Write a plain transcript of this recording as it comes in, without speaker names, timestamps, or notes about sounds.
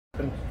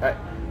All right.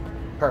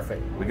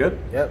 Perfect. We good?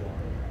 Yep.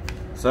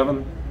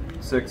 7,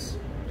 6,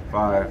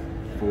 5,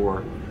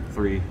 4,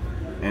 3,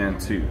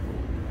 and 2.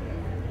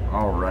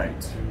 All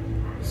right.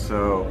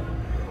 So,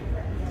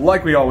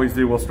 like we always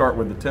do, we'll start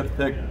with the 10th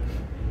pick.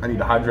 I need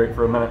to hydrate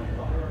for a minute.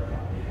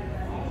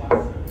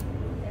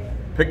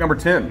 Pick number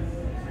 10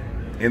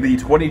 in the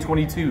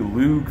 2022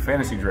 LOOG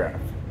Fantasy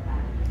Draft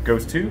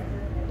goes to,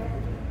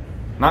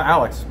 not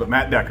Alex, but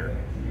Matt Decker.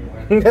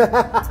 We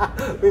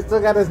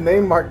still got his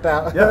name marked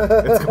out. Yeah,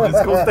 it's going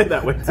to stay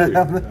that way too.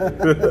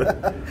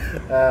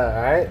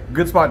 All right.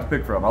 Good spot to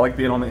pick from. I like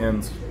being on the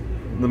ends.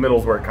 The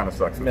middle's where it kind of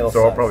sucks. Middle so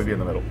sucks. I'll probably be in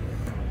the middle.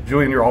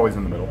 Julian, you're always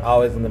in the middle.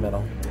 Always in the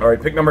middle. All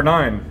right, pick number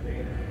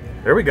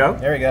 9. There we go.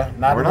 There we go.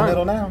 Not in the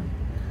middle now.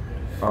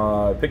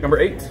 Pick number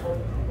 8.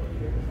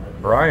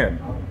 Brian.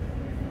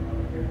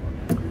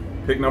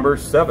 Pick number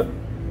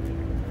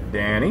 7.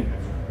 Danny.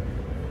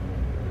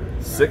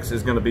 6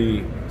 is going to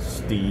be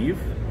Steve.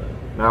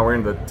 Now we're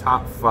in the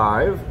top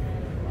 5.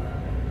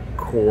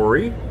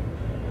 Corey.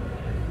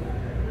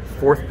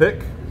 4th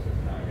pick.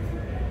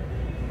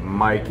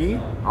 Mikey.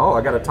 Oh,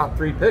 I got a top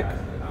 3 pick.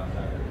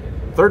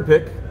 3rd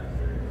pick.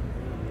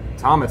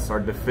 Thomas, our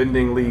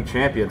defending league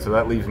champion. So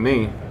that leaves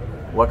me,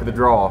 luck of the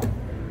draw,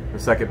 the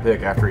 2nd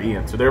pick after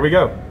Ian. So there we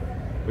go.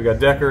 We got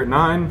Decker at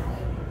 9.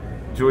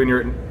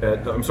 Julian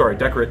at, I'm sorry,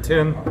 Decker at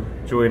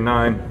 10. Julian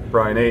 9.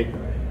 Brian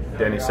 8.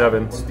 Danny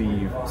 7.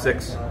 Steve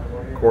 6.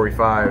 Corey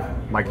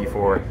 5. Mikey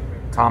 4.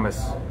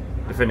 Thomas,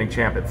 defending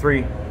champ at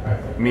 3.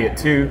 Me at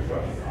 2.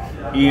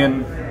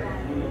 Ian,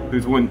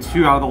 who's won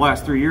 2 out of the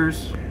last 3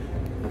 years.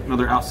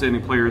 Another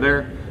outstanding player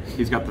there.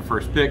 He's got the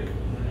 1st pick.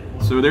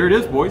 So there it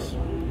is, boys.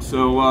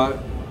 So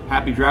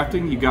happy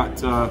drafting. You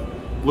got a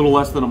little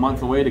less than a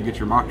month away to get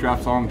your mock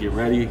drafts on, get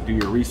ready, do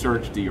your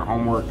research, do your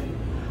homework.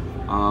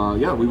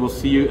 Yeah, we will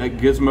see you at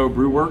Gizmo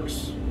Brew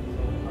Works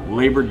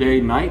Labor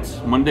Day night,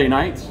 Monday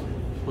night.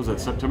 What was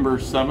that, September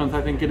 7th,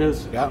 I think it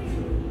is? Yep.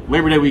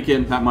 Labor Day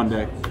weekend, not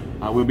Monday.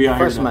 We'll be out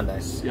here. First Monday.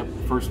 Yep,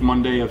 first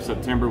Monday of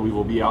September. We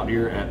will be out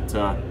here at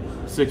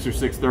 6 or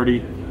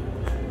 6:30.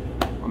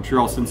 I'm sure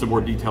I'll send some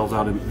more details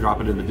out and drop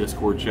it in the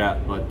Discord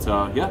chat. But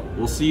yeah,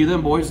 we'll see you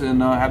then, boys,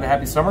 and have a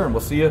happy summer, and we'll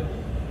see you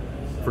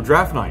for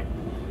draft night.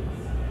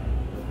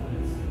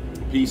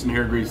 Peace and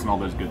hair grease and all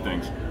those good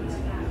things.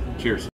 Cheers.